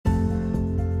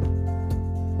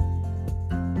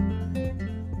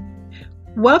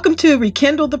Welcome to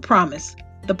Rekindle the Promise,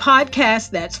 the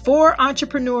podcast that's for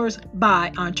entrepreneurs by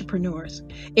entrepreneurs.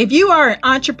 If you are an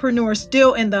entrepreneur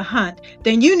still in the hunt,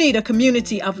 then you need a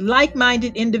community of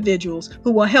like-minded individuals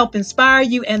who will help inspire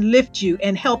you and lift you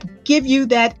and help give you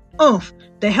that oomph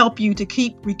to help you to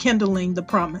keep rekindling the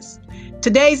promise.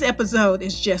 Today's episode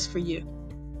is just for you.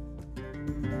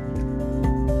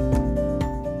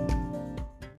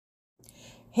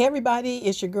 Hey everybody,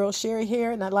 it's your girl Sherry here,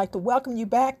 and I'd like to welcome you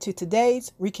back to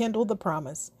today's Rekindle the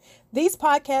Promise. These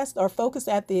podcasts are focused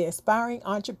at the aspiring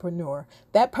entrepreneur,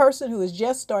 that person who is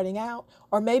just starting out,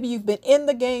 or maybe you've been in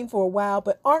the game for a while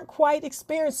but aren't quite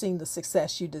experiencing the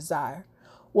success you desire.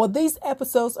 Well, these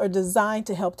episodes are designed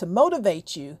to help to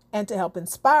motivate you and to help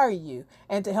inspire you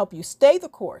and to help you stay the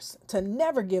course, to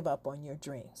never give up on your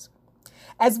dreams.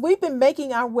 As we've been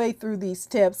making our way through these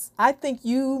tips, I think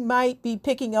you might be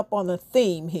picking up on a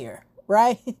theme here,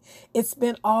 right? It's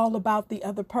been all about the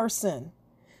other person.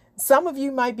 Some of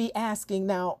you might be asking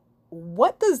now,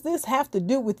 what does this have to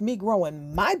do with me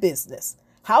growing my business?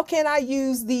 How can I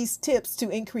use these tips to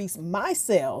increase my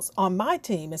sales on my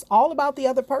team? It's all about the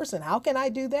other person. How can I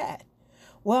do that?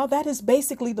 Well, that is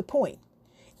basically the point.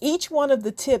 Each one of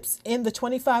the tips in the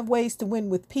 25 Ways to Win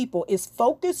with People is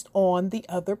focused on the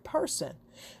other person.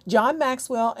 John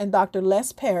Maxwell and Dr.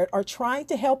 Les Parrott are trying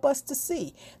to help us to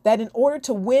see that in order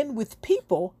to win with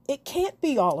people, it can't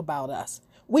be all about us.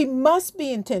 We must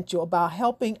be intentional about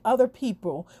helping other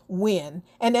people win.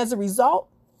 And as a result,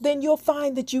 then you'll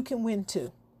find that you can win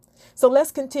too. So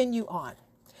let's continue on.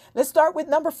 Let's start with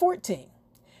number 14.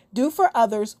 Do for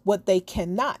others what they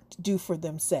cannot do for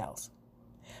themselves.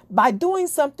 By doing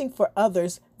something for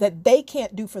others that they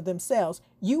can't do for themselves,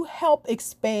 you help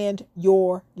expand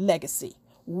your legacy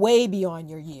way beyond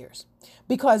your years,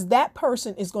 because that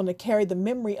person is going to carry the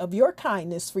memory of your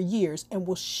kindness for years and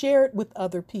will share it with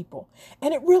other people.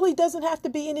 And it really doesn't have to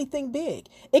be anything big.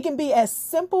 It can be as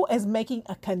simple as making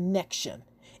a connection.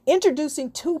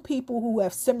 Introducing two people who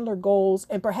have similar goals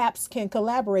and perhaps can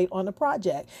collaborate on a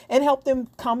project and help them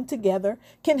come together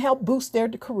can help boost their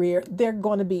career. They're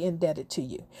going to be indebted to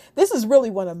you. This is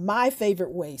really one of my favorite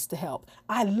ways to help.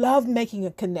 I love making a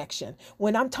connection.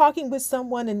 When I'm talking with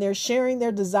someone and they're sharing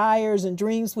their desires and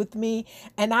dreams with me,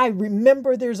 and I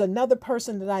remember there's another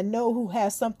person that I know who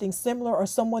has something similar or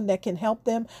someone that can help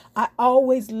them, I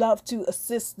always love to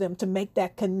assist them to make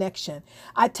that connection.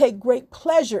 I take great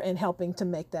pleasure in helping to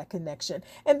make that connection.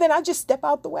 And then I just step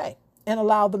out the way and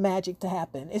allow the magic to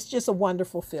happen. It's just a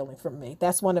wonderful feeling for me.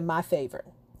 That's one of my favorite.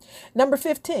 Number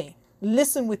 15,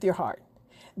 listen with your heart.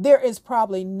 There is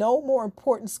probably no more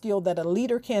important skill that a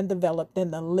leader can develop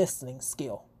than the listening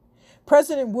skill.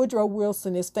 President Woodrow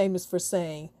Wilson is famous for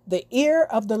saying, "The ear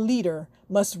of the leader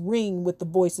must ring with the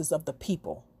voices of the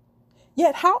people."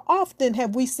 Yet, how often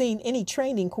have we seen any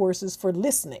training courses for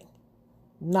listening?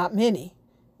 Not many,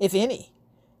 if any.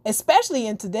 Especially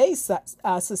in today's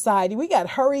society, we got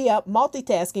hurry up,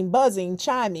 multitasking, buzzing,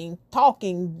 chiming,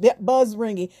 talking, buzz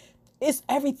ringing.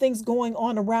 Everything's going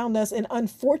on around us. And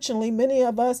unfortunately, many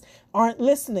of us aren't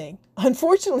listening.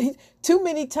 Unfortunately, too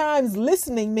many times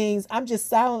listening means I'm just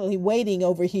silently waiting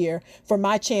over here for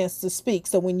my chance to speak.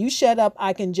 So when you shut up,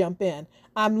 I can jump in.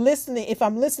 I'm listening. If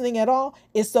I'm listening at all,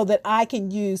 it's so that I can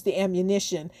use the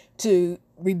ammunition to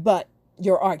rebut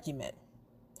your argument.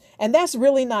 And that's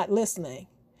really not listening.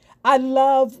 I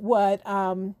love what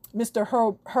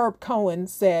Mr. Herb Cohen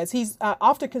says. He's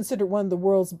often considered one of the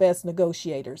world's best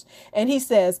negotiators. And he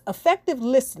says, effective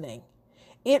listening,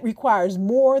 it requires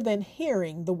more than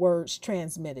hearing the words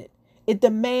transmitted. It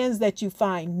demands that you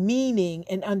find meaning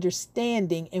and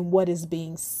understanding in what is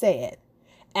being said.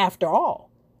 After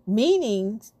all,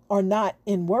 meanings are not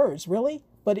in words, really,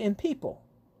 but in people.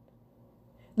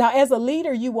 Now, as a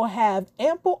leader, you will have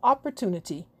ample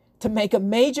opportunity to make a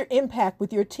major impact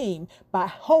with your team by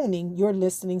honing your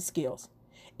listening skills.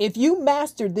 If you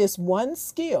master this one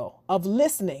skill of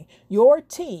listening, your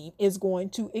team is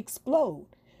going to explode.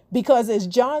 Because as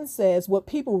John says, what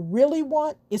people really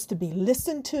want is to be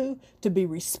listened to be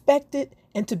respected,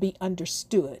 and to be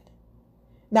understood.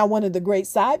 Now, one of the great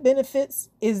side benefits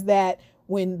is that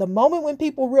when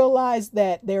people realize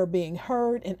that they're being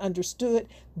heard and understood,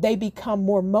 they become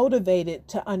more motivated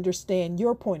to understand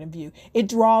your point of view. It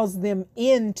draws them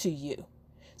into you.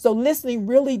 So listening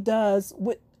really does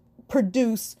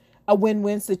produce a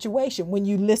win-win situation when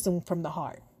you listen from the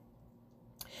heart.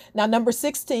 Now, number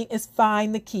 16 is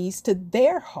find the keys to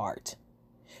their heart.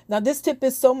 Now, this tip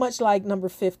is so much like number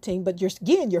 15, but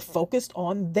you're focused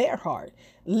on their heart,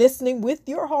 listening with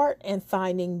your heart and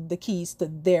finding the keys to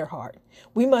their heart.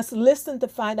 We must listen to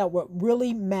find out what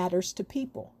really matters to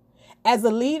people. As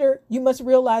a leader, you must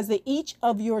realize that each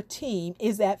of your team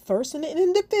is at first an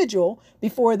individual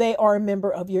before they are a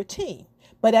member of your team.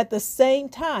 But at the same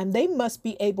time, they must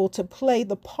be able to play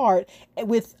the part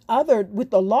with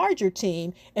the larger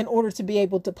team in order to be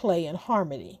able to play in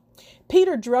harmony.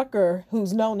 Peter Drucker,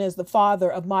 who's known as the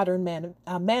father of modern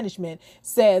management,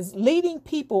 says leading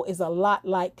people is a lot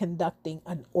like conducting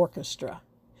an orchestra.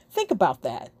 Think about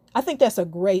that. I think that's a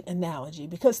great analogy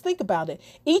because think about it.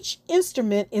 Each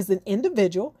instrument is an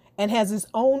individual and has its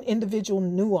own individual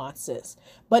nuances,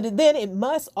 but then it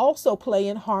must also play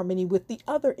in harmony with the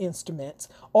other instruments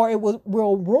or it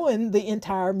will ruin the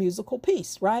entire musical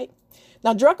piece, right?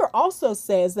 Now, Drucker also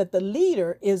says that the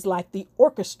leader is like the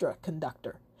orchestra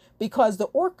conductor, because the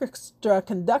orchestra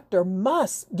conductor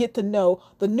must get to know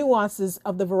the nuances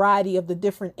of the variety of the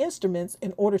different instruments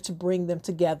in order to bring them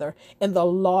together in the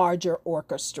larger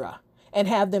orchestra and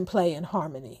have them play in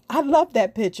harmony. I love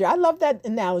that picture. I love that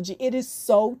analogy. It is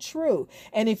so true.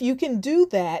 And if you can do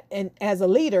that, and as a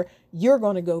leader, you're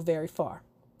going to go very far.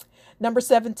 Number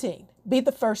 17, be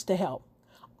the first to help.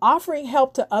 Offering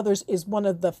help to others is one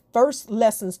of the first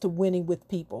lessons to winning with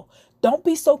people. Don't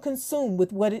be so consumed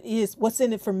with what it is, what's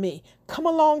in it for me. Come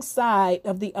alongside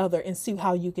of the other and see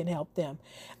how you can help them.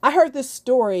 I heard this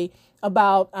story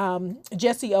about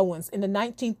Jesse Owens in the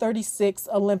 1936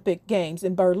 Olympic Games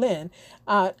in Berlin.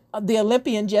 The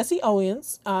Olympian Jesse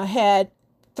Owens had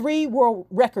 3 world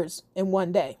records in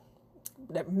one day.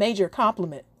 That major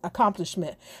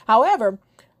accomplishment. However,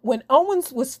 when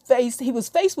Owens was faced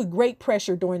with great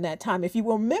pressure during that time. If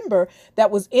you remember,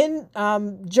 that was in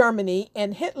Germany,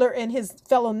 and Hitler and his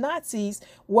fellow Nazis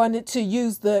wanted to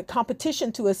use the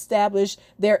competition to establish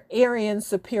their Aryan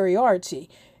superiority.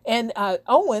 And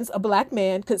Owens, a black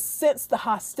man, could sense the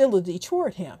hostility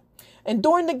toward him. And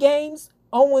during the games,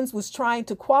 Owens was trying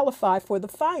to qualify for the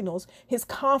finals. His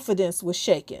confidence was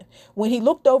shaken when he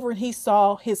looked over and he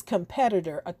saw his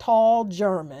competitor, a tall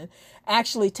German,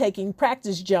 actually taking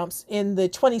practice jumps in the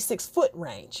 26-foot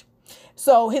range.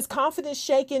 So his confidence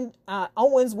shaken,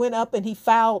 Owens went up and he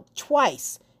fouled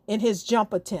twice in his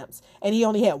jump attempts. And he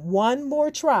only had one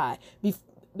more try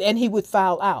and he would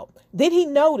foul out. Then he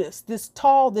noticed this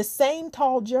same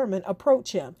tall German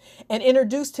approach him and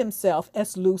introduced himself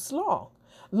as Loose Long.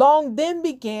 Long then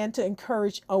began to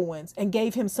encourage Owens and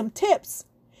gave him some tips.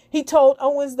 He told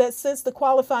Owens that since the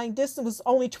qualifying distance was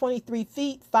only 23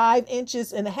 feet, 5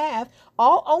 inches and a half,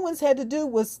 all Owens had to do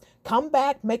was come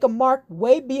back, make a mark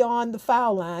way beyond the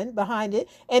foul line behind it,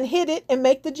 and hit it and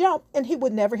make the jump, and he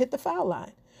would never hit the foul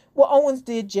line. Well, Owens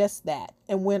did just that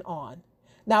and went on.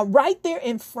 Now, right there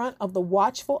in front of the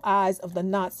watchful eyes of the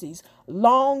Nazis,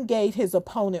 Long gave his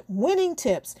opponent winning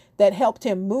tips that helped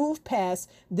him move past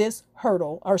this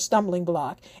hurdle or stumbling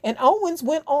block. And Owens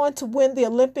went on to win the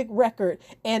Olympic record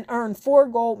and earn 4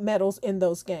 gold medals in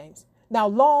those games. Now,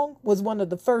 Long was one of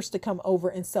the first to come over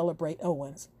and celebrate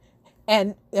Owens.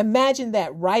 And imagine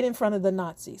that right in front of the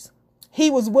Nazis. He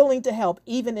was willing to help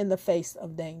even in the face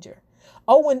of danger.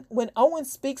 When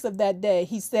Owens speaks of that day,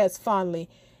 he says fondly,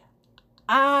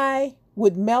 I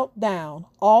would melt down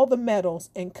all the medals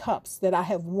and cups that I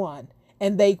have won,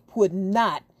 and they would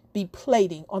not be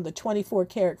plating on the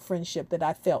 24-karat friendship that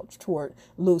I felt toward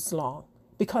Loose Long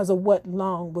because of what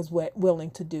Long was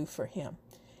willing to do for him.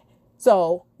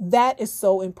 So that is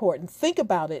so important. Think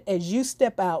about it as you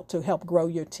step out to help grow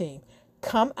your team.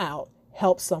 Come out,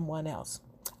 help someone else.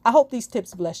 I hope these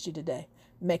tips blessed you today.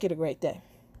 Make it a great day.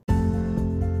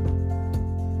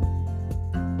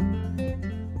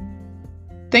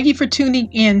 Thank you for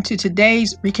tuning in to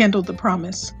today's Rekindle the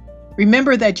Promise.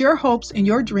 Remember that your hopes and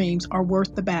your dreams are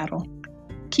worth the battle.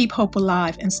 Keep hope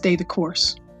alive and stay the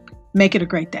course. Make it a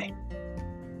great day.